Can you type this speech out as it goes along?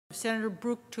Senator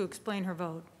Brouk to explain her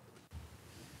vote.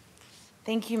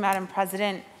 Thank you, Madam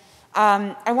President.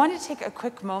 I want to take a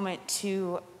quick moment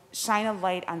to shine a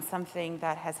light on something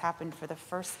that has happened for the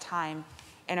first time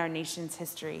in our nation's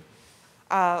history,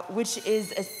 which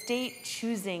is a state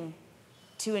choosing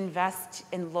to invest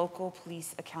in local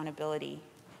police accountability,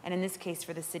 and in this case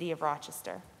for the city of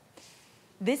Rochester.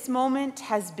 This moment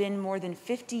has been more than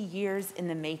 50 years in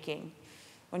the making,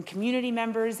 when community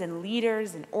members and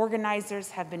leaders and organizers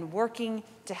have been working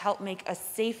to help make a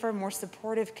safer, more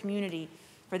supportive community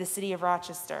for the city of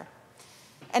Rochester.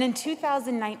 And in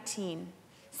 2019,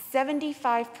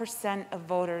 75% of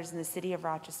voters in the city of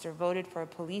Rochester voted for a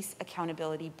police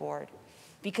accountability board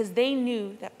because they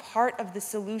knew that part of the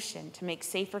solution to make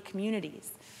safer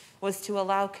communities was to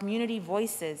allow community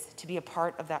voices to be a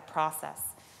part of that process.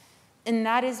 And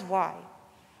that is why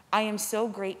I am so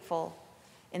grateful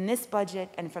in this budget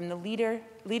and from the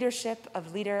leadership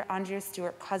of Leader Andrea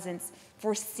Stewart-Cousins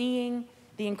for seeing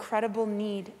the incredible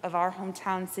need of our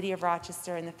hometown city of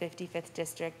Rochester in the 55th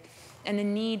District and the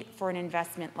need for an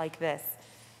investment like this.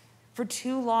 For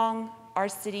too long, our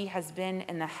city has been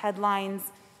in the headlines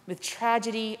with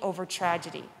tragedy over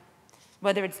tragedy.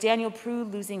 Whether it's Daniel Prue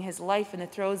losing his life in the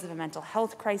throes of a mental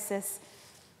health crisis,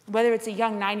 whether it's a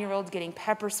young 9-year-old getting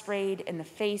pepper sprayed in the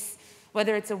face,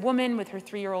 whether it's a woman with her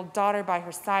 3-year-old daughter by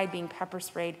her side being pepper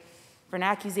sprayed for an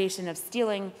accusation of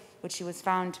stealing, which she was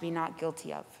found to be not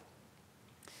guilty of.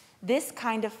 This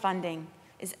kind of funding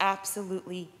is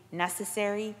absolutely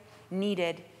necessary,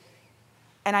 needed,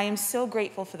 and I am so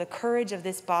grateful for the courage of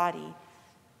this body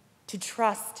to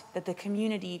trust that the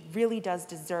community really does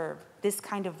deserve this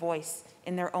kind of voice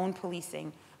in their own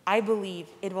policing. I believe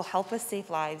it will help us save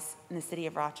lives in the city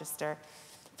of Rochester.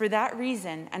 For that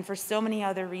reason, and for so many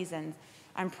other reasons,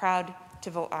 I'm proud to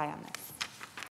vote aye on this.